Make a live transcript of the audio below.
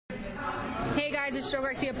Hey guys, it's Joe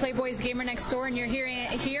Garcia, Playboy's Gamer Next Door, and you're hearing it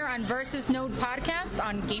here on Versus Node Podcast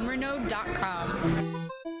on GamerNode.com.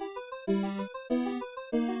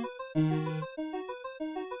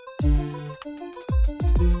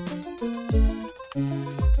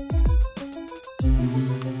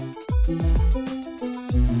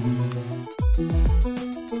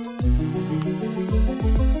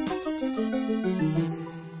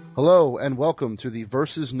 Hello and welcome to the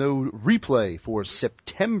Versus Node replay for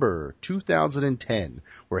September 2010,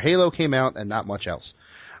 where Halo came out and not much else.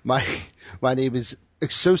 My name is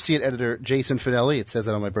Associate Editor Jason Finelli. It says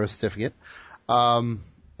that on my birth certificate. And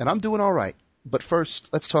I'm doing all right. But first,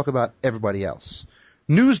 let's talk about everybody else.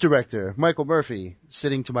 News Director Michael Murphy,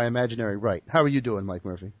 sitting to my imaginary right. How are you doing, Mike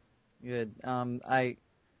Murphy? Good. I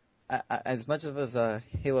as much of a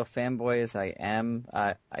Halo fanboy as I am,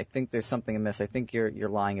 I think there's something amiss. I think you're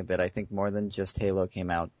lying a bit. I think more than just Halo came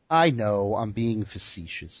out. I know, I'm being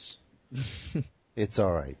facetious. It's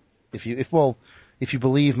all right. If you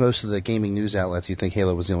believe most of the gaming news outlets, you think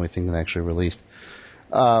Halo was the only thing that actually released.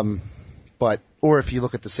 Or if you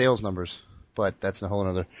look at the sales numbers, but that's a whole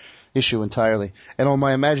other issue entirely. And on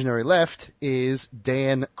my imaginary left is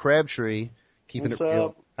Dan Crabtree, keeping What's it real.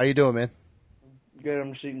 up? How you doing, man? Good,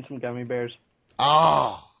 I'm just eating some gummy bears.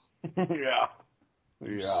 Ah, Yeah.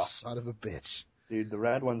 son of a bitch. Dude, the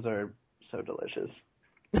red ones are so delicious.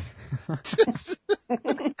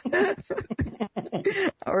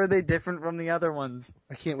 How are they different from the other ones?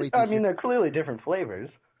 I can't wait to I mean, they're clearly different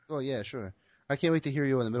flavors. Oh, yeah, sure. I can't wait to hear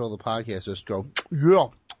you in the middle of the podcast just go, yeah,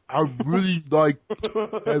 I really like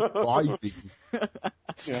that bison.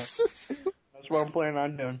 Yeah. That's what I'm planning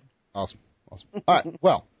on doing. Awesome. All right,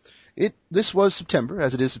 well, this was September,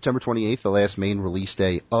 as it is September 28th, the last main release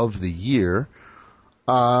day of the year.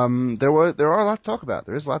 There are a lot to talk about.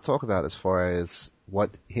 There is a lot to talk about as far as what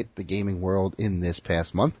hit the gaming world in this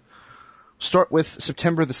past month. Start with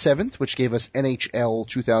September the 7th, which gave us NHL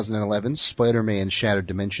 2011, Spider-Man Shattered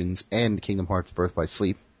Dimensions, and Kingdom Hearts Birth by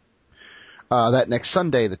Sleep. That next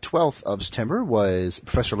Sunday, the 12th of September, was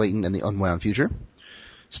Professor Layton and the Unwound Future.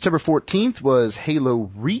 September 14th was Halo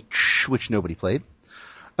Reach, which nobody played.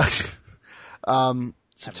 Haven't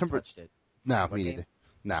September. touched it. No, me neither.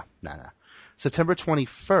 Nah. September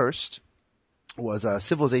 21st was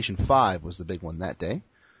Civilization 5 was the big one that day.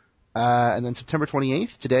 And then September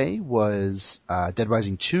 28th, today, was Dead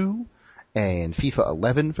Rising 2 and FIFA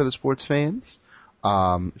 11 for the sports fans.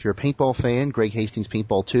 If you're a paintball fan, Greg Hastings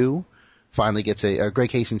Paintball 2 finally gets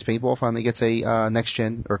Greg Hastings Paintball finally gets a next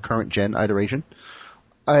gen or current gen iteration.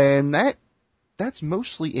 And that's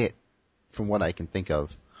mostly it from what I can think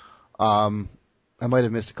of. I might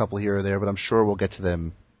have missed a couple here or there, but I'm sure we'll get to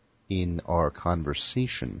them in our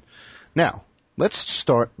conversation. Now, let's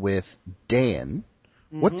start with Dan.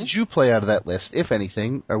 Mm-hmm. What did you play out of that list, if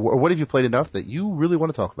anything, or what have you played enough that you really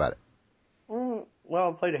want to talk about it? Well,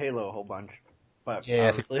 I played Halo a whole bunch. But yeah,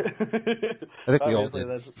 I think we all did.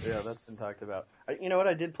 That's been talked about. You know what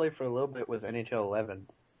I did play for a little bit was NHL 11.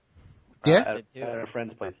 Yeah? At a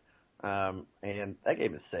friend's place. And that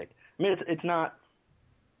game is sick. I mean, it's not...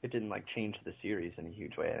 It didn't, change the series in a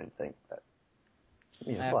huge way, I didn't think. But,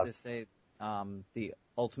 I have to say, the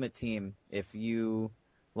Ultimate Team, if you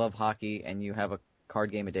love hockey and you have a card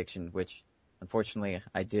game addiction, which, unfortunately,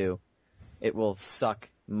 I do, it will suck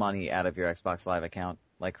money out of your Xbox Live account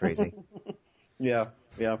like crazy. Yeah.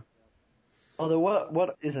 Although,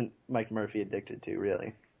 what isn't Mike Murphy addicted to,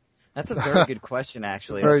 really? That's a very good question,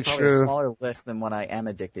 actually. Very It's probably true. a smaller list than what I am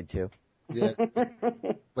addicted to. Yeah,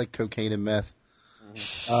 like cocaine and meth.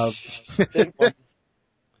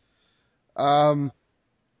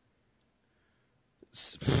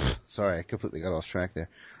 Sorry, I completely got off track there.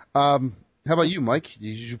 How about you, Mike? Did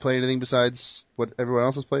you play anything besides what everyone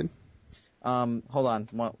else has played? Hold on,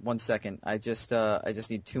 one second. I just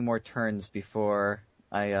need 2 more turns before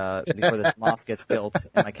this mosque gets built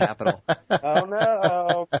in my capital. Oh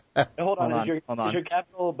no! Hold on. Is hold your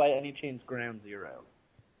capital by any chance Ground Zero?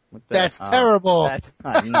 That's terrible. That's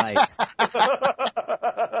not nice.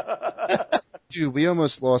 Dude, we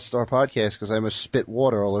almost lost our podcast because I almost spit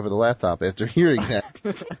water all over the laptop after hearing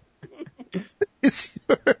that. It's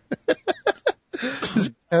your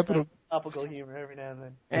capital. Topical humor every now and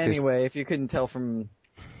then. Anyway, if you couldn't tell from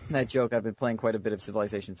that joke, I've been playing quite a bit of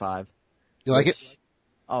Civilization 5. You like it?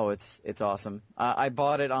 Oh, it's awesome. I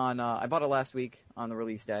bought it last week on the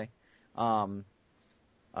release day.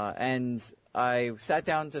 And I sat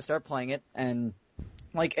down to start playing it, and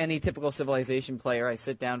like any typical Civilization player, I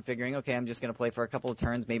sit down figuring, okay, I'm just going to play for a couple of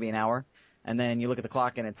turns, maybe an hour, and then you look at the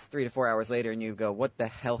clock and it's 3 to 4 hours later, and you go, what the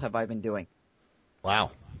hell have I been doing?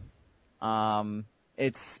 Wow.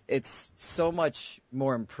 It's so much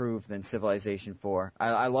more improved than Civilization 4.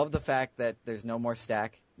 I love the fact that there's no more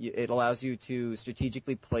stack. It allows you to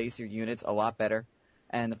strategically place your units a lot better.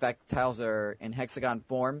 And the fact that tiles are in hexagon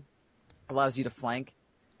form allows you to flank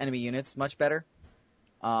enemy units much better.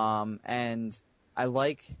 And I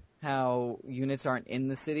like how units aren't in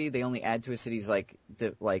the city. They only add to a city's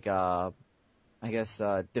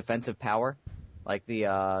defensive power. Like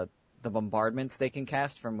the bombardments they can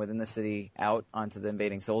cast from within the city out onto the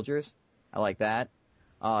invading soldiers. I like that.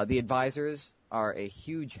 The advisors are a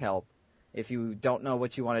huge help. If you don't know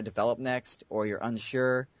what you want to develop next, or you're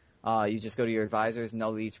unsure, you just go to your advisors and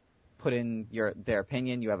they'll each put in their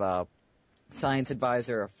opinion. You have a science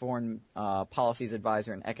advisor, a foreign policies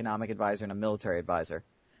advisor, an economic advisor, and a military advisor.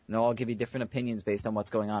 And they'll all give you different opinions based on what's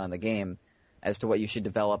going on in the game as to what you should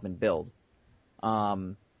develop and build.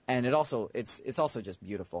 And it's also just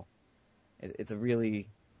beautiful. It's a really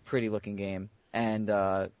pretty looking game, and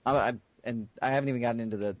I haven't even gotten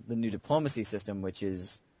into the new diplomacy system, which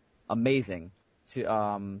is amazing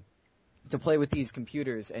to play with these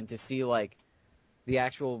computers and to see like the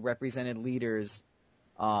actual represented leaders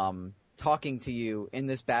talking to you in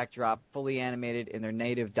this backdrop, fully animated in their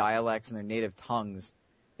native dialects and their native tongues,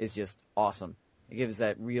 is just awesome. It gives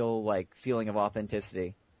that real like feeling of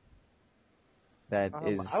authenticity. That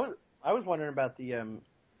is. I was wondering about the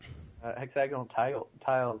hexagonal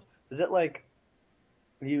tiles. Is it like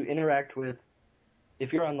you interact with?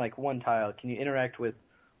 If you're on like one tile, can you interact with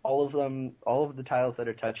all of them, all of the tiles that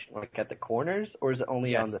are touched like at the corners, or is it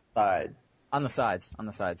only on the sides? On the sides. On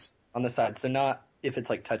the sides. On the sides. So not if it's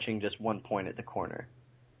like touching just one point at the corner.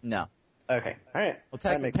 No. Okay. All right. Well,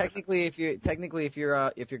 technically, if you're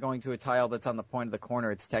going to a tile that's on the point of the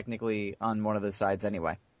corner, it's technically on one of the sides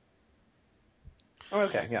anyway. Oh,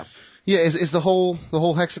 okay. Yeah. Yeah. Is the whole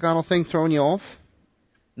hexagonal thing throwing you off?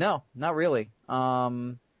 No, not really.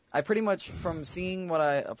 I pretty much from seeing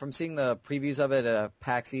the previews of it at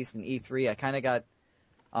PAX East and E3, I kind of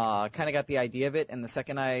got the idea of it, and the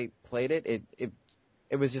second I played it,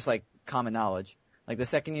 it was just like common knowledge. Like the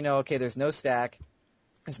second you know, okay, there's no stack.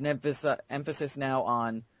 There's an emphasis now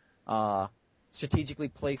on strategically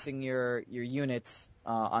placing your units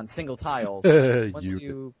on single tiles. Once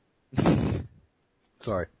you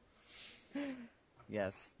Sorry.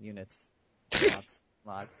 Yes, units.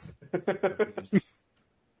 Lots.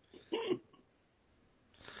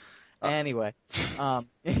 Anyway,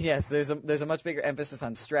 yes, there's a much bigger emphasis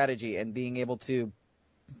on strategy and being able to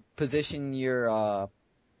position your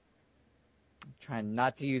trying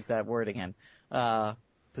not to use that word again.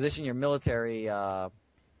 Position your military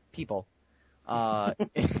people, so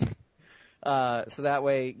that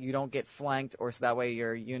way you don't get flanked, or so that way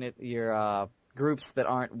your groups that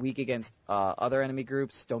aren't weak against other enemy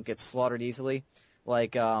groups don't get slaughtered easily.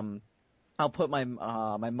 Like I'll put my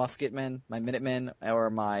musketmen, my minutemen, or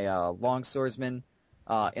my longswordsmen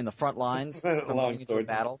in the front lines from going into a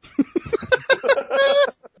battle.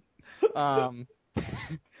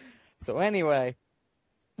 So anyway,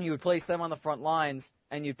 you would place them on the front lines,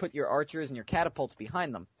 and you'd put your archers and your catapults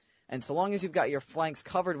behind them. And so long as you've got your flanks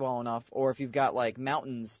covered well enough, or if you've got like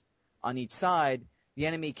mountains on each side, the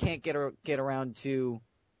enemy can't get around to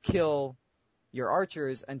kill your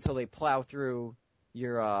archers until they plow through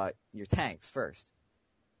your tanks first.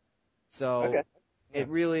 So okay.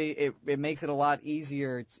 It makes it a lot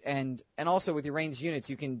easier, and also with your ranged units,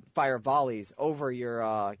 you can fire volleys over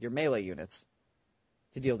your melee units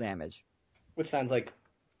to deal damage. Which sounds like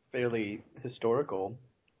fairly historical.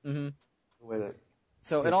 Mm-hmm. With it.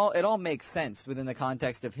 So it all makes sense within the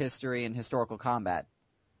context of history and historical combat.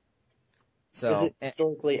 So is it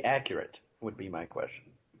historically accurate? Would be my question.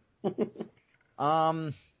 Depends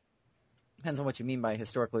on what you mean by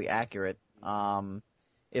historically accurate.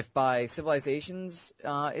 If by Civilizations,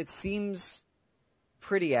 it seems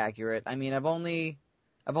pretty accurate. I mean, I've only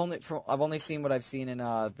seen what I've seen in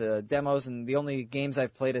the demos, and the only games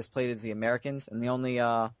I've played is the Americans, and the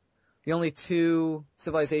only two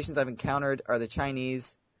Civilizations I've encountered are the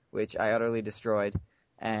Chinese, which I utterly destroyed,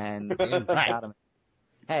 and Adam.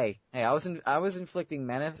 Hey, I was enforcing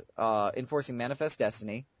Manifest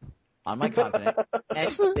Destiny on my continent,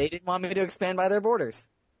 and they didn't want me to expand by their borders.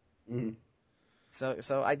 Mm-hmm.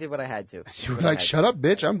 So I did what I had to. You were like, shut up,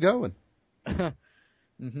 bitch, I'm going.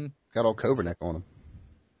 Mm-hmm. Got all Cobra Neck on him.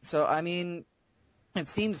 So, I mean, it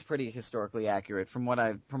seems pretty historically accurate from what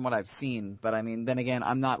I've seen, but I mean, then again,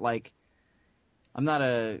 I'm not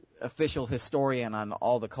a official historian on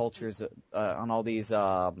all the cultures, on all these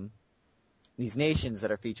nations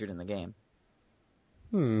that are featured in the game.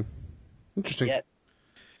 Interesting.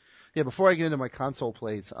 Yeah, before I get into my console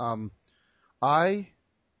plays, I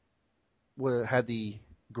had the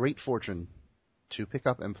great fortune to pick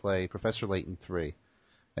up and play Professor Layton 3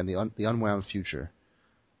 and the Unwound Future.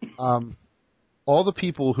 All the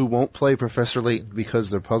people who won't play Professor Layton because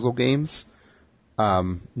they're puzzle games,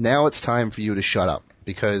 now it's time for you to shut up.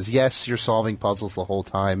 Because yes, you're solving puzzles the whole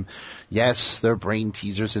time. Yes, they're brain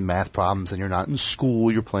teasers and math problems, and you're not in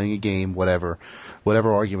school. You're playing a game. Whatever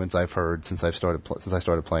arguments I've heard since I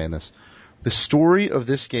started playing this. The story of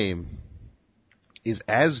this game is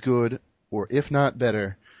as good, or if not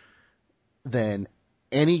better, than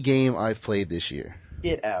any game I've played this year.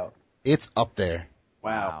 Get out. It's up there.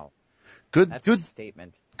 Wow. That's a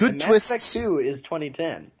statement. Good and twists. Mass Effect 2 is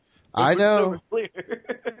 2010. I know.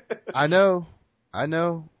 I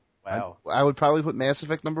know. Wow. I would probably put Mass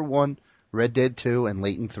Effect number 1, Red Dead 2, and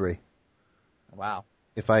Layton 3. Wow.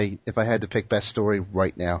 If I had to pick best story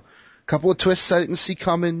right now. Couple of twists I didn't see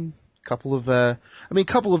coming. Couple of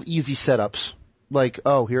easy setups. Like,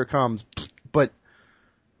 oh, here it comes. But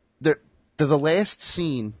the last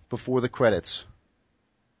scene before the credits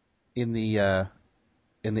in the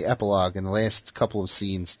epilogue, in the last couple of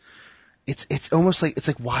scenes, it's almost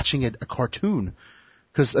like watching a cartoon.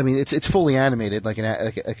 Because I mean, it's fully animated, like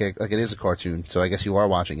it is a cartoon. So I guess you are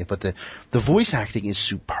watching it. But the voice acting is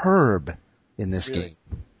superb in this game.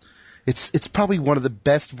 It's probably one of the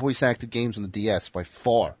best voice acted games on the DS by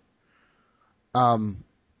far. And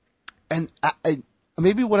I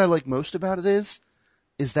maybe what I like most about it is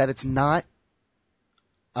that it's not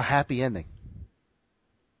a happy ending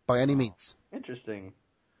by any means. Interesting.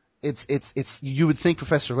 It's you would think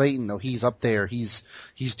Professor Layton, no, he's up there, he's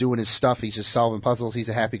doing his stuff, he's just solving puzzles, he's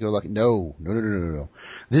a happy-go-lucky. No.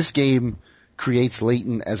 This game creates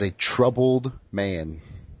Layton as a troubled man.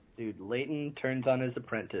 Dude, Layton turns on his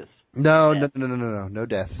apprentice. No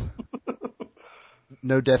death.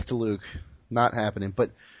 No death to Luke. Not happening.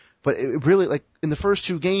 But it really, like, in the first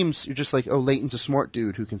 2 games, you're just like, oh, Layton's a smart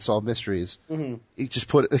dude who can solve mysteries. Mm-hmm. You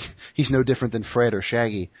just he's no different than Fred or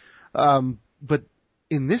Shaggy. But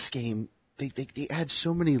in this game, they add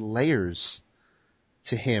so many layers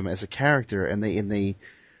to him as a character, and they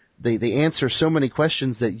answer so many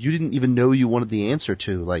questions that you didn't even know you wanted the answer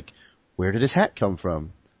to. Like, where did his hat come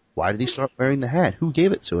from? Why did he start wearing the hat? Who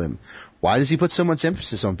gave it to him? Why does he put so much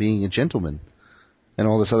emphasis on being a gentleman? And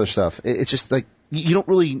all this other stuff. It's just like, you don't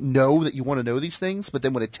really know that you want to know these things, but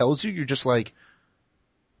then when it tells you, you're just like,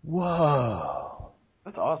 whoa.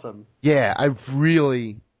 That's awesome. Yeah, I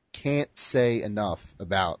really can't say enough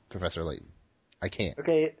about Professor Layton. I can't.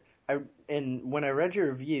 Okay, and when I read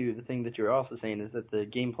your review, the thing that you were also saying is that the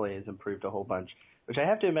gameplay has improved a whole bunch, which I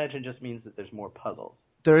have to imagine just means that there's more puzzles.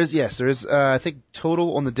 There is, I think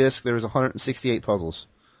total on the disc there was 168 puzzles.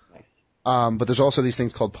 Nice. But there's also these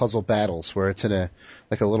things called puzzle battles, where it's in a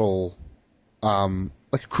little,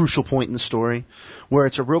 like a crucial point in the story, where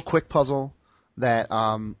it's a real quick puzzle that,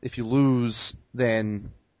 if you lose,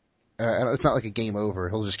 then, it's not like a game over.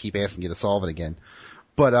 He'll just keep asking you to solve it again.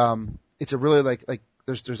 But, it's a really like,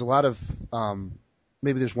 there's a lot of,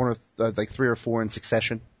 maybe there's one or, like 3 or 4 in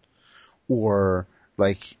succession, or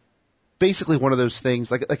like, basically one of those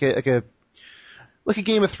things, like a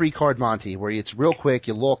game of 3-card Monty, where it's real quick,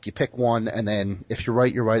 you look, you pick one, and then if you're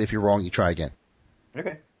right, you're right. If you're wrong, you try again.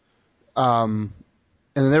 Okay. And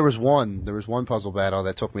then there was one puzzle battle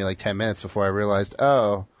that took me like 10 minutes before I realized,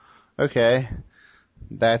 oh, okay,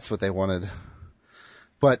 that's what they wanted.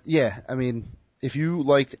 But yeah, I mean, if you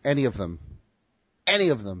liked any of them,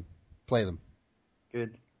 play them.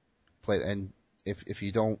 Good. And if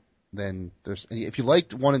you don't, then if you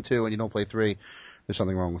liked 1 and 2 and you don't play 3, there's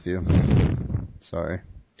something wrong with you. Sorry.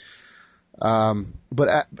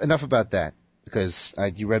 But enough about that, because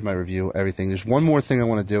you read my review, everything. There's one more thing I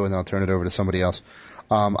want to do, and then I'll turn it over to somebody else.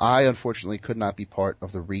 I unfortunately could not be part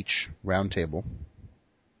of the Reach roundtable.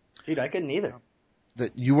 Dude, I couldn't either.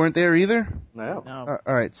 That you weren't there either? No.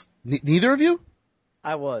 All right. Neither of you?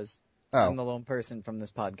 I was. Oh. I'm the lone person from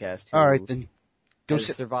this podcast who all right, then go has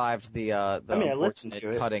sit. survived the I listened unfortunate to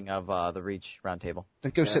it. cutting of the Reach roundtable.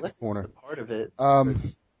 Then go Yeah, sit in the that's corner. Part of it that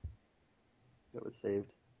was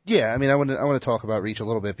saved. Yeah, I mean, I want to talk about Reach a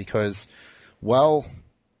little bit because, well,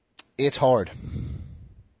 it's hard.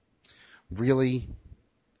 Really,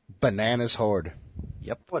 bananas hard.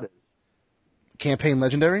 Yep. What is? Campaign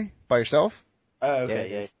Legendary by yourself? Oh, okay, Yeah,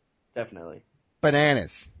 yeah, yes. definitely.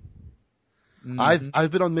 Bananas. Mhm.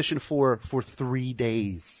 I've been on mission 4 for 3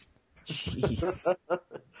 days. Jeez.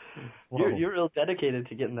 You're real dedicated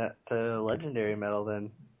to getting that legendary medal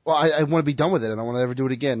then. Well, I want to be done with it. I don't want to ever do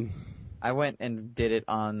it again. I went and did it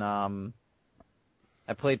on,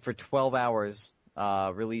 I played for 12 hours,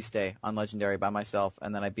 release day on Legendary by myself,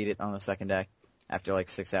 and then I beat it on the second day after like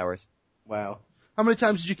 6 hours. Wow. How many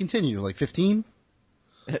times did you continue? Like 15?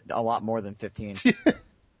 A lot more than 15.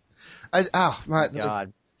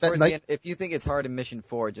 God. Towards the end, if you think it's hard in Mission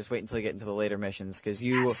 4, just wait until you get into the later missions, because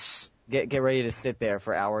you get ready to sit there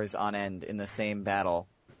for hours on end in the same battle.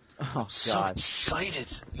 Oh, so God. excited.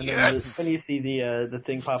 And Yes. then when you see the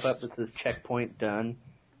thing pop up that says checkpoint done,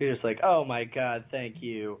 you're just like, oh my God, thank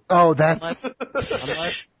you. Oh, that's...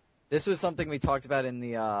 Unless this was something we talked about in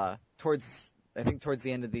the, towards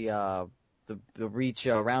the end of the Reach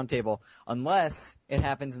roundtable, unless it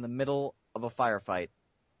happens in the middle of a firefight.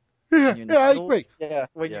 I agree. Yeah,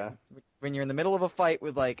 When you're in the middle of a fight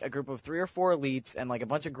with like a group of 3 or 4 elites and like a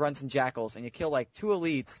bunch of grunts and jackals, and you kill like 2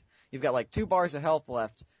 elites, you've got like 2 bars of health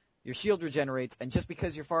left, your shield regenerates, and just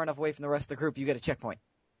because you're far enough away from the rest of the group, you get a checkpoint.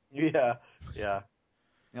 Yeah.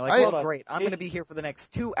 You're like, well, great, I'm going to be here for the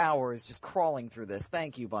next 2 hours just crawling through this.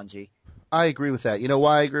 Thank you, Bungie. I agree with that. You know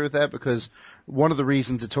why I agree with that? Because one of the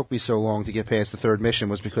reasons it took me so long to get past the 3rd mission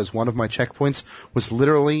was because one of my checkpoints was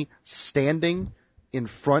literally standing in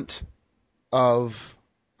front of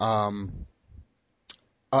an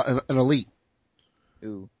elite.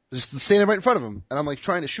 Ooh. Just standing right in front of him, and I'm like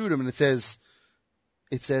trying to shoot him, and it says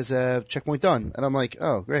checkpoint done, and I'm like,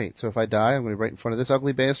 oh great, so if I die, I'm going to be right in front of this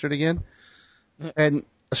ugly bastard again. And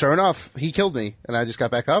sure enough, he killed me, and I just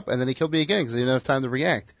got back up, and then he killed me again because I didn't have time to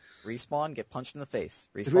react. Respawn, get punched in the face.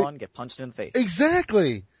 Respawn, get punched in the face.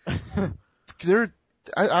 Exactly.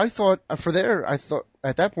 I thought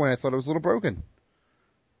at that point I thought it was a little broken.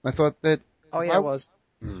 I thought that. Oh yeah, it was.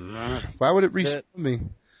 Why would it respawn me?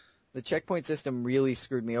 The checkpoint system really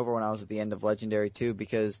screwed me over when I was at the end of Legendary 2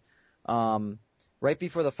 because right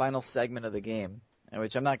before the final segment of the game,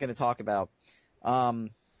 which I'm not going to talk about,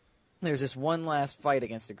 there's this one last fight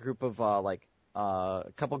against a group of a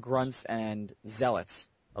couple grunts and zealots,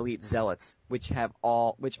 elite zealots, which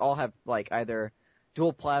all have like either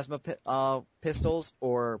dual plasma pistols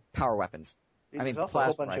or power weapons. I mean,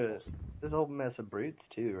 plasma rifles. There's a whole mess of brutes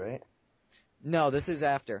too, right? No, this is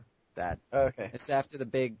after that. Okay. It's after the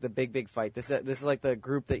big fight. This is like the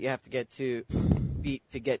group that you have to beat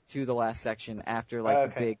to get to the last section after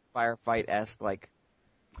the big firefight-esque like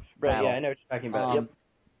battle. Yeah, I know what you're talking about. Yep.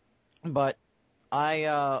 But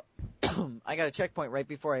I I got a checkpoint right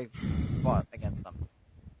before I fought against them,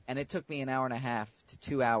 and it took me an hour and a half to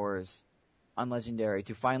 2 hours on Legendary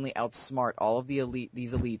to finally outsmart all of these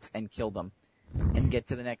elites and kill them and get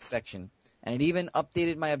to the next section. And it even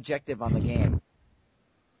updated my objective on the game.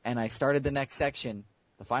 And I started the next section,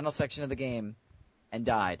 the final section of the game, and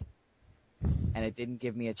died. And it didn't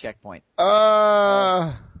give me a checkpoint.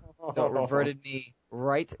 So it reverted me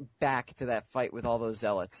right back to that fight with all those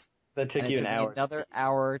zealots. That took you an hour. It took me another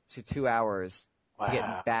hour to 2 hours to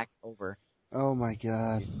get back over. Oh my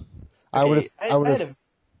God. I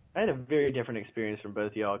had a very different experience from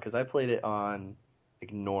both y'all because I played it on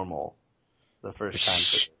like normal the first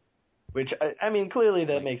time. Which, I mean, clearly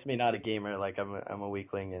that makes me not a gamer, like I'm a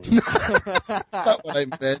weakling. And Not what I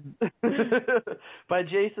meant. By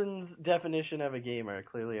Jason's definition of a gamer,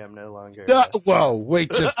 clearly I'm no longer... Whoa,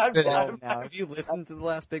 wait just a minute. Now, have you listened to the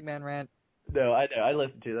last Big Man Rant? No, I know, I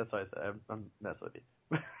listened to it, that's why I said I'm messing with you.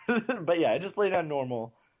 But yeah, I just played on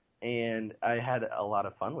normal, and I had a lot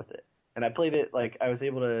of fun with it. And I played it, like, I was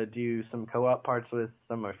able to do some co-op parts with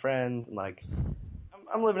some of my friends, and like...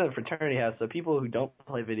 I'm living in a fraternity house, so people who don't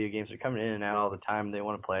play video games are coming in and out all the time. They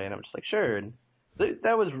want to play, and I'm just like, sure. And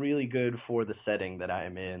that was really good for the setting that I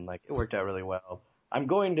am in. Like, it worked out really well. I'm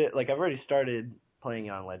going to, like, I've already started playing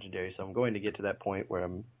on Legendary, so I'm going to get to that point where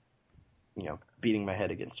I'm, beating my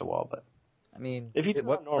head against a wall. But I mean, if you do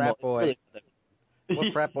what normal,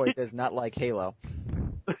 frat boy does not like Halo?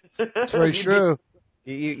 That's very true.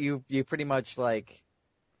 You pretty much like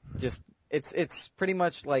just it's pretty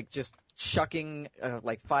much like just chucking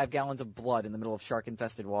like 5 gallons of blood in the middle of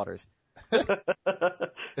shark-infested waters. It's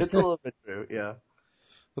a little bit true, yeah. A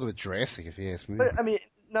little bit drastic, if you ask me. But, I mean,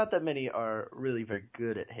 not that many are really very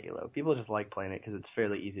good at Halo. People just like playing it because it's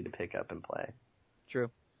fairly easy to pick up and play.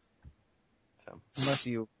 True. So. Unless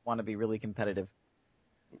you want to be really competitive.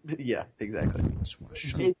 Yeah, exactly.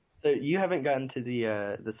 So you haven't gotten to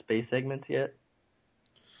the space segments yet?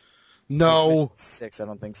 No. 6, I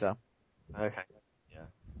don't think so. Okay.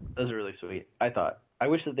 Those are really sweet. I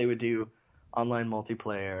wish that they would do online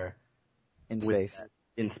multiplayer in space.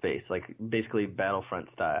 In space, like basically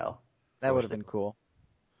Battlefront style. That would have been cool.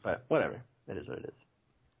 But whatever, it is what it is.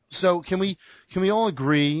 So can we all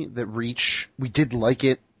agree that Reach, we did like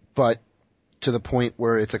it, but to the point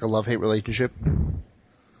where it's like a love-hate relationship? A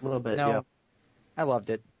little bit, no, yeah. I loved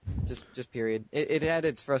it. Just period. It had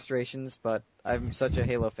its frustrations, but I'm such a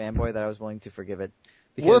Halo fanboy that I was willing to forgive it.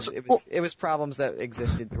 because it was problems that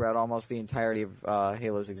existed throughout almost the entirety of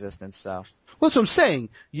Halo's existence. So, well, that's what I'm saying.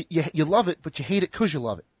 You love it, but you hate it because you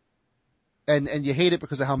love it, and you hate it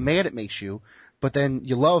because of how mad it makes you. But then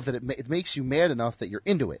you love that it makes you mad enough that you're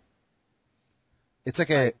into it. It's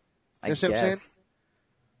like I you know what I'm saying? guess.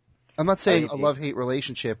 I'm not saying a love-hate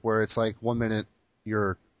relationship where it's like 1 minute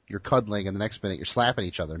you're cuddling and the next minute you're slapping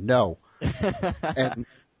each other. No. And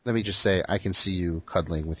let me just say, I can see you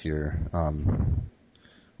cuddling with your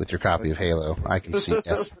copy of Halo. I can see,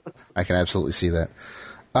 yes, I can absolutely see that.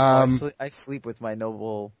 I sleep with my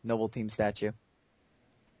noble team statue.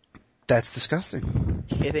 That's disgusting.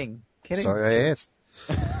 Kidding. Sorry I asked.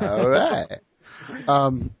 All right.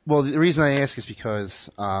 Well, the reason I ask is because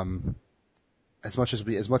as much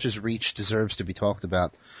as Reach deserves to be talked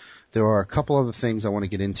about, there are a couple other things I want to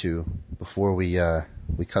get into before we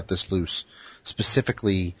cut this loose.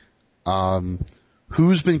 Specifically,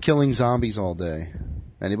 who's been killing zombies all day?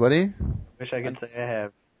 Anybody? Wish I could say I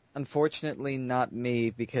have. Unfortunately, not me,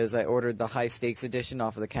 because I ordered the high stakes edition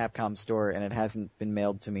off of the Capcom store and it hasn't been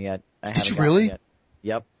mailed to me yet. Did you really? Yet.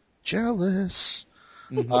 Yep. Jealous.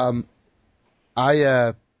 Mm-hmm.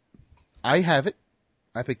 I have it.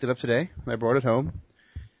 I picked it up today. I brought it home,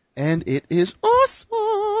 and it is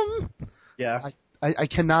awesome. Yeah. I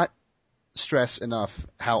cannot stress enough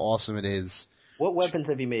how awesome it is. What weapons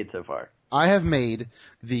have you made so far? I have made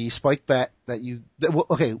the spike bat here's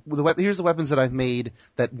the weapons that I've made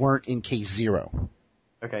that weren't in case 0.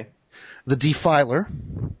 Okay. The Defiler.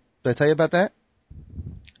 Did I tell you about that?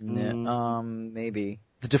 Maybe.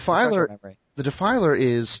 The Defiler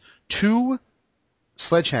is 2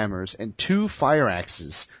 sledgehammers and 2 fire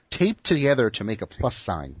axes taped together to make a plus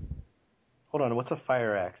sign. Hold on, what's a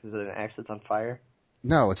fire axe? Is it an axe that's on fire?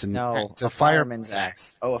 No, it's a fireman's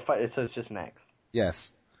axe. Oh, so it's just an axe.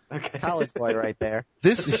 Yes. Okay. College boy right there.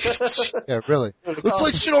 This is, yeah, really. Let's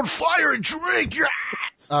like sit on fire and drink. Yeah.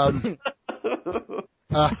 And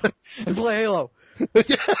play Halo.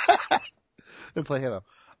 And play Halo.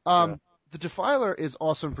 The Defiler is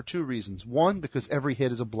awesome for 2 reasons. One, because every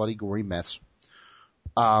hit is a bloody, gory mess.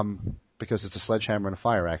 Because it's a sledgehammer and a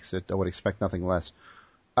fire axe. I would expect nothing less.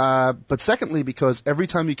 But secondly, because every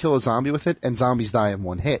time you kill a zombie with it, and zombies die in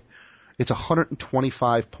 1 hit, it's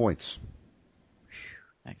 125 points.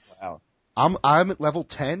 Nice. Wow. I'm at level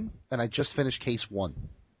 10, and I just finished case 1.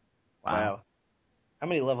 Wow. How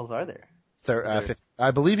many levels are there? 50.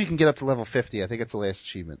 I believe you can get up to level 50. I think it's the last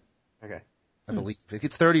achievement. Okay. I believe.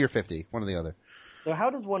 It's 30 or 50, one or the other. So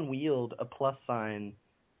how does one wield a plus sign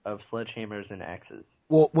of sledgehammers and axes?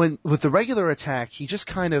 Well, with the regular attack, he just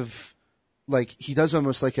kind of, he does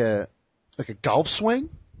almost like a golf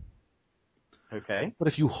swing. Okay. But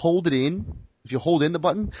if you hold in the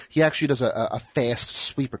button, he actually does a fast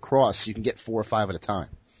sweep across, so you can get 4 or 5 at a time.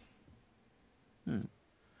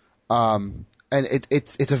 And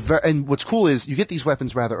and what's cool is you get these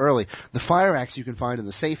weapons rather early. The fire axe you can find in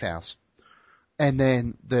the safe house. And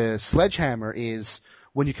then the sledgehammer is,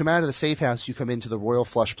 when you come out of the safe house, you come into the Royal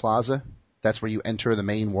Flush Plaza. That's where you enter the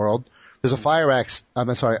main world. There's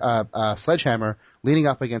a sledgehammer leaning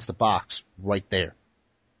up against a box right there.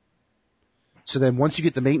 So then once you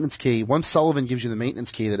get the maintenance key, once Sullivan gives you the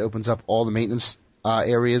maintenance key that opens up all the maintenance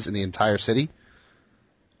areas in the entire city,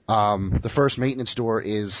 the first maintenance door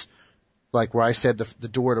is, like where I said the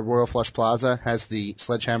door to Royal Flush Plaza has the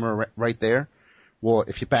sledgehammer right there. Well,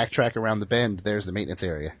 if you backtrack around the bend, there's the maintenance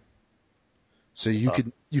area. So you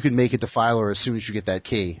could make a Defiler as soon as you get that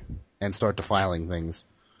key and start defiling things.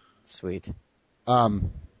 Sweet.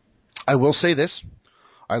 I will say this.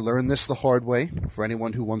 I learned this the hard way for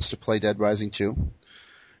anyone who wants to play Dead Rising 2.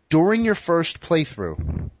 During your first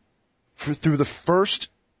playthrough, through the first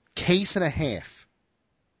case and a half,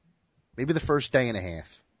 maybe the first day and a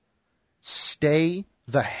half, stay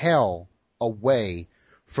the hell away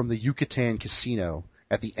from the Yucatan Casino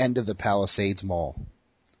at the end of the Palisades Mall.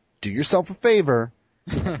 Do yourself a favor.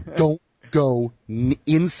 Don't go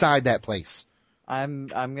inside that place. I'm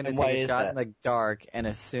gonna take a shot in the dark and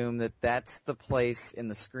assume that that's the place in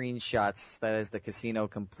the screenshots that is the casino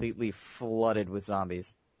completely flooded with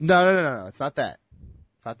zombies. No. It's not that.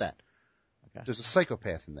 It's not that. Okay. There's a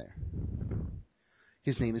psychopath in there.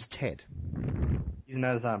 His name is Ted. He's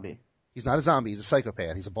not a zombie. He's not a zombie. He's a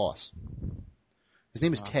psychopath. He's a boss. His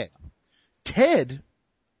name is Ted. Ted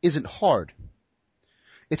isn't hard.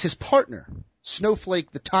 It's his partner,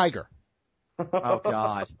 Snowflake the Tiger. Oh,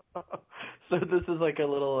 God. So this is like a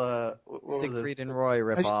little, Siegfried and Roy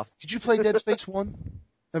ripoff. Did you play Dead Space 1?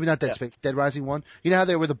 I mean, not Dead Space, Dead Rising 1. You know how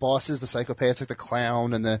there were the bosses, the psychopaths, like the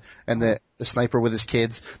clown and the sniper with his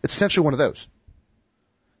kids? It's essentially one of those.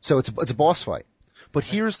 So it's a boss fight. But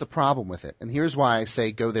here's the problem with it, and here's why I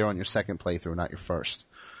say go there on your second playthrough, not your first.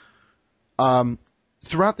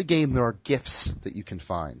 Throughout the game, there are gifts that you can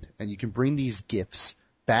find, and you can bring these gifts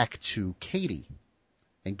back to Katie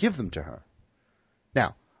and give them to her.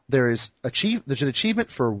 Now, there's an achievement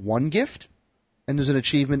for one gift, and there's an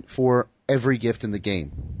achievement for every gift in the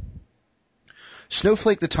game.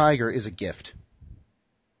 Snowflake the Tiger is a gift.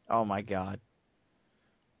 Oh my god.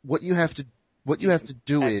 What you have to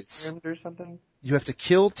do is or something? you have to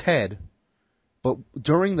kill Ted, but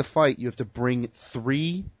during the fight you have to bring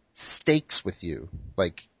 3 stakes with you,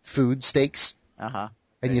 like food stakes,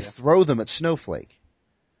 and you throw them at Snowflake.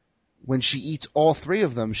 When she eats all 3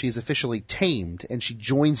 of them, she's officially tamed, and she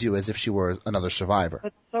joins you as if she were another survivor.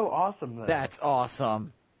 That's so awesome, though. That's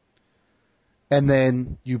awesome. And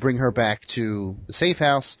then you bring her back to the safe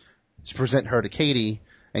house, to present her to Katie,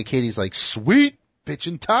 and Katie's like, sweet,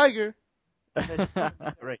 bitchin' tiger.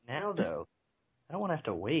 Right now, though, I don't want to have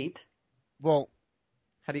to wait. Well,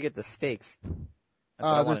 how do you get the steaks? That's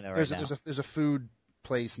what I want to know right now. There's a food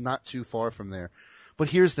place not too far from there. But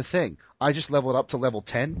here's the thing. I just leveled up to level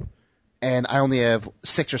 10, and I only have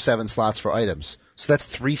 6 or 7 slots for items. So that's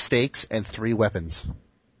 3 steaks and 3 weapons.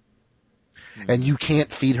 And you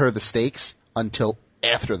can't feed her the steaks until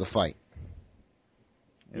after the fight.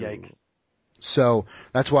 Yikes. So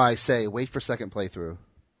that's why I say wait for second playthrough.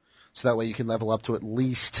 So that way you can level up to at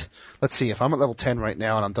least, let's see, if I'm at level 10 right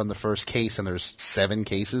now and I'm done the first case and there's 7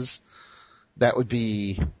 cases, that would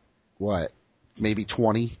be, what, maybe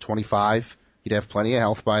 20, 25. You'd have plenty of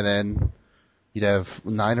health by then. You'd have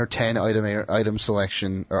 9 or 10 item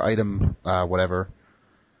selection, or item, whatever.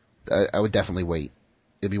 I would definitely wait.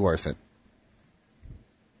 It'd be worth it.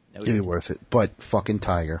 It'd be worth it. But fucking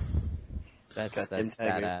Tiger. That's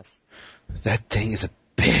badass. That thing is a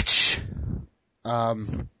bitch.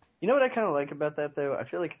 You know what I kind of like about that, though? I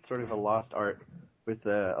feel like it's sort of a lost art with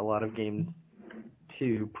a lot of games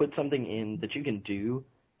to put something in that you can do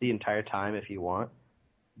the entire time if you want,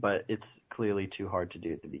 but it's clearly too hard to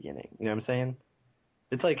do at the beginning. You know what I'm saying?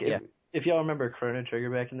 It's like, if y'all remember Chrono Trigger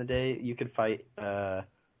back in the day, you could fight,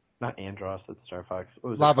 not Andross, that's Star Fox.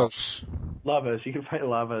 What was Lavos. Lavos. You could fight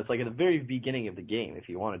Lavos, like, at the very beginning of the game if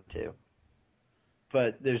you wanted to.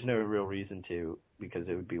 But there's no real reason to, because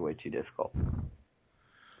it would be way too difficult.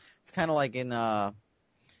 It's kind of like in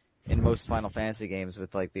most Final Fantasy games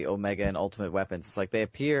with, like, the Omega and Ultimate weapons. It's like they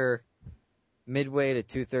appear midway to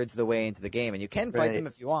 2/3 of the way into the game, and you can fight them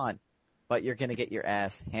if you want, but you're going to get your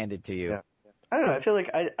ass handed to you. Yeah. I don't know. I feel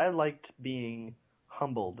like I liked being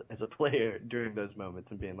humbled as a player during those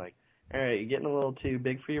moments and being like, all right, you're getting a little too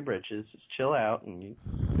big for your britches. Just chill out, and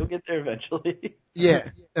you'll get there eventually. Yeah,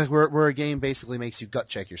 where a game basically makes you gut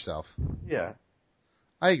check yourself. Yeah.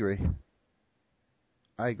 I agree.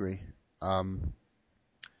 I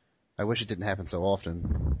wish it didn't happen so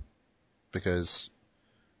often, because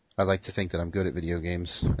I like to think that I'm good at video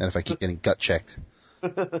games, and if I keep getting gut checked,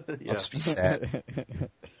 I'll just be sad.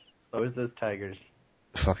 So is those tigers.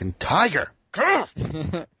 Fucking tiger!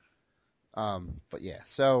 But yeah,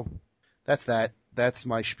 so that's that. That's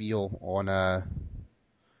my spiel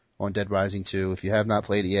on Dead Rising 2. If you have not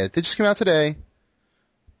played it yet, it did just come out today,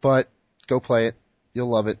 but go play it. You'll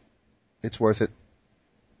love it. It's worth it.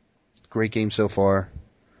 Great game so far.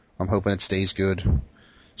 I'm hoping it stays good.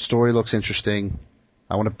 Story looks interesting.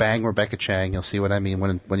 I want to bang Rebecca Chang. You'll see what I mean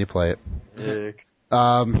when you play it. Dick.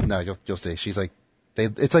 No, you'll see. She's like,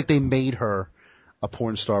 it's like they made her a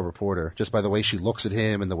porn star reporter just by the way she looks at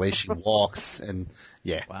him and the way she walks, and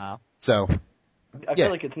yeah. Wow. So, I feel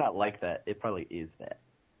like it's not like that. It probably is that.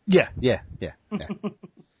 Yeah.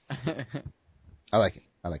 I like it.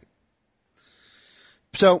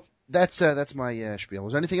 So that's my spiel.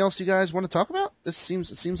 Was there anything else you guys want to talk about? It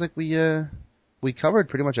seems like we covered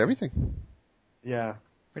pretty much everything. Yeah.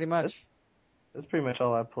 Pretty much. That's pretty much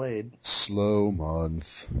all I played. Slow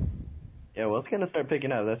month. Yeah, well, it's gonna start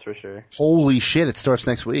picking up, that's for sure. Holy shit! It starts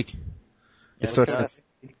next week. Yeah, It starts next.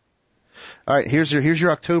 All right, here's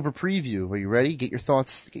your October preview. Are you ready? Get your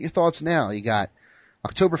thoughts now. You got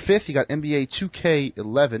October 5th. You got NBA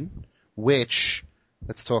 2K11, which,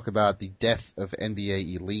 let's talk about the death of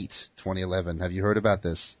NBA Elite 2011. Have you heard about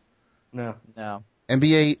this? No.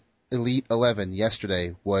 NBA Elite 11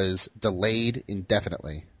 yesterday was delayed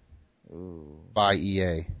indefinitely by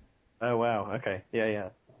EA. Oh wow. Okay. Yeah.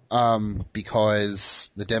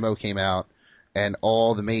 Because the demo came out and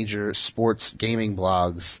all the major sports gaming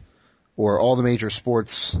blogs, or all the major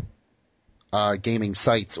sports gaming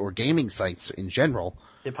sites, or gaming sites in general.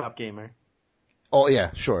 Hip Hop Gamer. Oh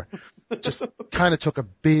yeah, sure. Just kind of took a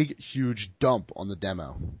big, huge dump on the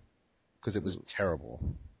demo because it was terrible.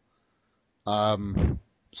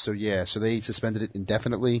 So they suspended it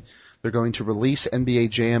indefinitely. They're going to release NBA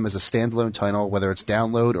Jam as a standalone title, whether it's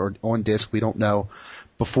download or on disc, we don't know,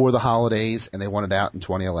 before the holidays, and they want it out in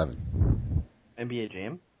 2011. NBA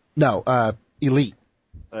Jam? No, Elite.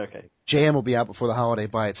 Okay. Jam will be out before the holiday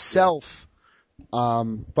by itself, or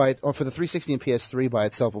for the 360 and PS3 by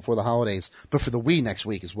itself before the holidays, but for the Wii next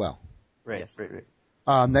week as well. Right, Yes.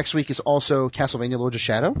 right. Next week is also Castlevania Lords of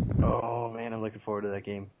Shadow. Oh, man, I'm looking forward to that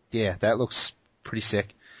game. Yeah, that looks pretty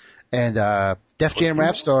sick. And Def Jam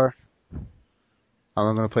Rap Star.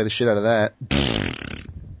 I'm going to play the shit out of that.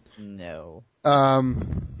 No.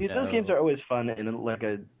 Dude, those games are always fun in like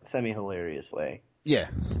a semi-hilarious way. Yeah,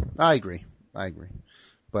 I agree.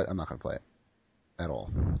 But I'm not going to play it at all.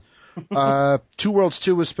 Two Worlds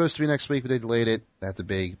 2 was supposed to be next week, but they delayed it. That's a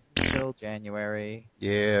big... Till January.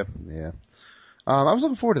 Yeah. I was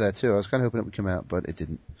looking forward to that, too. I was kind of hoping it would come out, but it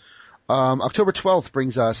didn't. October 12th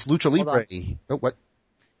brings us Lucha Libre. Oh, what?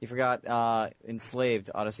 You forgot Enslaved,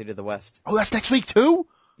 Odyssey to the West. Oh, that's next week, too?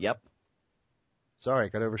 Yep. Sorry,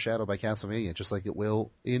 it got overshadowed by Castlevania, just like it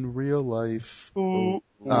will in real life. Ooh.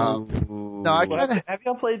 No, I kind of... Have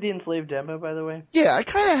y'all played the Enslaved demo, by the way? Yeah, I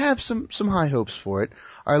kind of have some high hopes for it.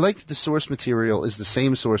 I like that the source material is the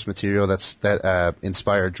same source material that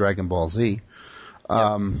inspired Dragon Ball Z.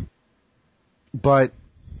 But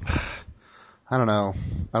I don't know.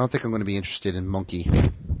 I don't think I'm going to be interested in Monkey.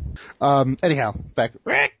 Anyhow, back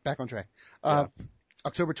on track.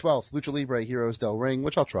 October 12th, Lucha Libre Heroes del Ring,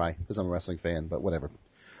 which I'll try because I'm a wrestling fan, but whatever.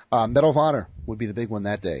 Medal of Honor would be the big one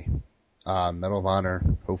that day. Medal of Honor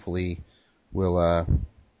hopefully will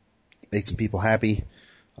make some people happy.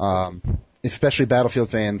 Especially Battlefield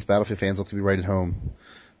fans. Battlefield fans look to be right at home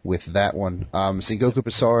with that one. Sengoku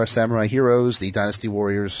Basara Samurai Heroes, the Dynasty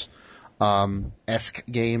Warriors esque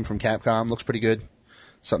game from Capcom, looks pretty good.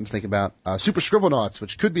 Something to think about. Super Scribblenauts,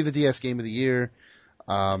 which could be the DS game of the year,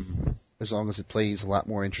 as long as it plays a lot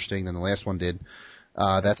more interesting than the last one did.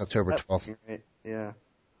 That's October 12th. Right. Yeah.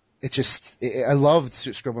 I loved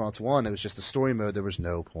Scribblenauts 1. It was just the story mode. There was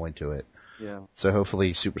no point to it. Yeah. So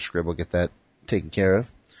hopefully Super Scribble will get that taken care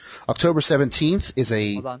of. October 17th is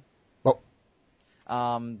a... Hold on. Oh.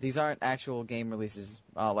 These aren't actual game releases,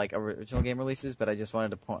 like original game releases, but I just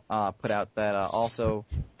wanted to put out that also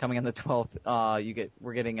coming on the 12th,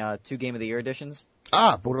 we're getting 2 Game of the Year editions.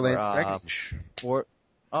 Borderlands Dragon Age.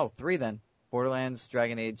 3 then. Borderlands,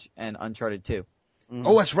 Dragon Age, and Uncharted 2. Mm-hmm.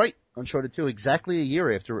 Oh, that's right. Uncharted 2, exactly a year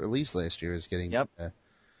after release last year, is getting... Yep.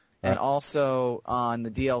 And also on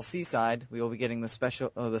the DLC side, we will be getting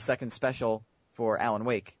the second special for Alan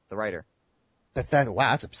Wake, the writer. Wow,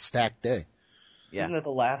 that's a stacked day. Yeah. Isn't that the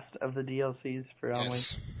last of the DLCs for Alan Wake?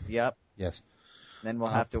 Yes. Yep. Yes. Then we'll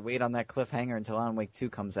have to wait on that cliffhanger until Alan Wake 2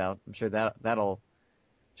 comes out. I'm sure that'll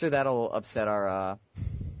upset our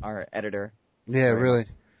editor. Yeah, really.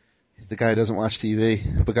 The guy who doesn't watch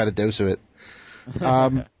TV, but got a dose of it.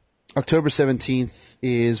 October 17th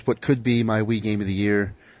is what could be my Wii Game of the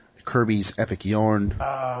Year, Kirby's Epic Yarn.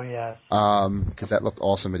 Oh, yes. Because that looked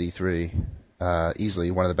awesome at E3.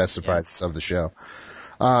 Easily one of the best surprises of the show.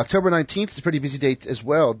 October 19th is a pretty busy date as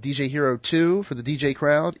well. DJ Hero 2 for the DJ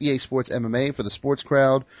crowd, EA Sports MMA for the sports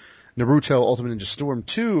crowd, Naruto Ultimate Ninja Storm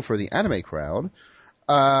 2 for the anime crowd,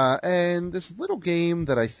 and this little game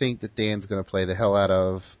that I think that Dan's going to play the hell out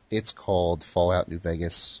of, it's called Fallout New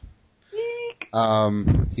Vegas.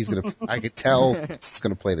 He's going to, I could tell he's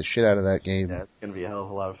going to play the shit out of that game. Yeah, it's going to be a hell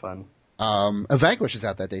of a lot of fun. Vanquish is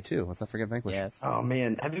out that day too. Let's not forget Vanquish. Yes. Oh,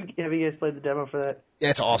 man. Have you guys played the demo for that?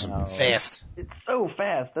 Yeah, it's awesome. No. Fast. It's so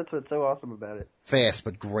fast. That's what's so awesome about it. Fast,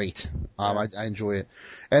 but great. I enjoy it.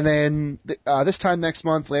 And then this time next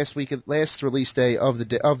month, last release day of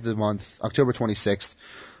the month, October 26th,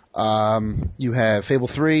 you have Fable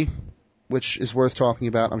 3, which is worth talking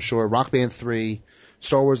about, I'm sure. Rock Band 3,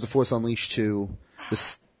 Star Wars: The Force Unleashed 2,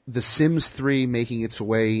 The Sims 3 making its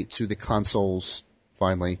way to the consoles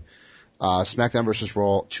finally. SmackDown vs.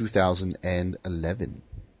 Raw 2011.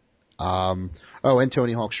 And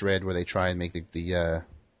Tony Hawk Shred, where they try and make the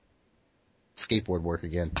skateboard work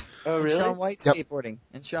again. Oh, really? Shaun White Yep. skateboarding.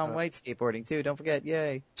 And Shaun White skateboarding too, don't forget,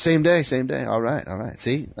 yay. Same day. All right.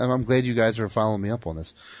 See, I'm glad you guys are following me up on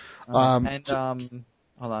this. Hold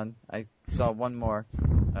on, I saw one more.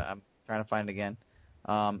 I'm trying to find it again.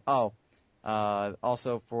 Also I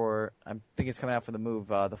think it's coming out for the Move,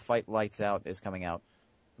 the Fight Lights Out is coming out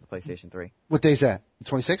for the PlayStation 3. What day is that? The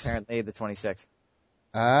 26th? Apparently the 26th.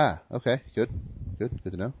 Okay. Good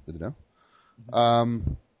to know.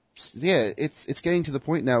 Yeah, it's getting to the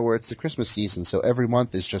point now where it's the Christmas season, so every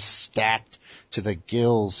month is just stacked to the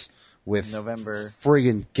gills with November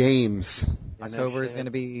friggin' games. October is gonna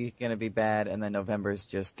be bad, and then November is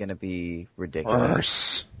just gonna be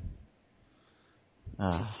ridiculous.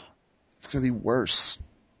 Worse. It's gonna be worse.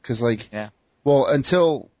 Cause it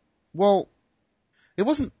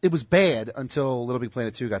was bad until Little Big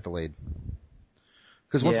Planet 2 got delayed.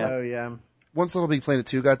 Cause once Little Big Planet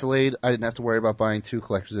 2 got delayed, I didn't have to worry about buying 2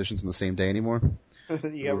 collector's editions on the same day anymore.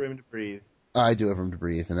 You got room to breathe. I do have room to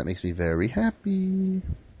breathe, and that makes me very happy.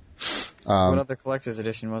 What other collector's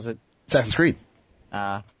edition was it? Assassin's Creed.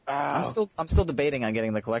 I'm still debating on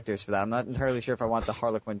getting the collectors for that. I'm not entirely sure if I want the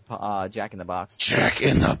Harlequin Jack in the Box. Jack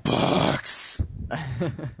in the Box.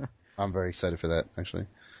 I'm very excited for that, actually.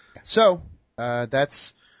 So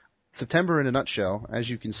that's September in a nutshell. As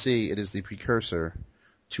you can see, it is the precursor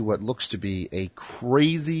to what looks to be a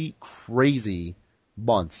crazy, crazy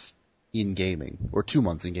month in gaming, or 2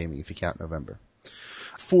 months in gaming if you count November.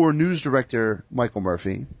 For news director Michael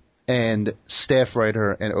Murphy and staff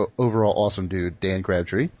writer and overall awesome dude Dan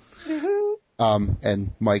Crabtree,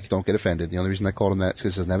 and Mike, don't get offended. The only reason I called him that is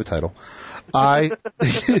because he doesn't have a title.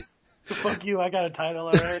 Fuck you! I got a title,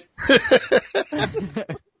 all right.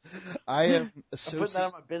 I am I'm putting that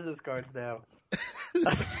on my business cards now.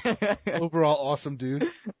 Overall awesome dude.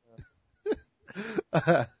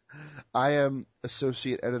 I am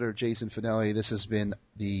associate editor Jason Finelli. This has been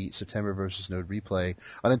the September versus Node replay.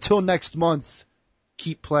 And until next month,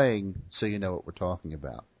 keep playing so you know what we're talking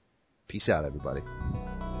about. Peace out, everybody.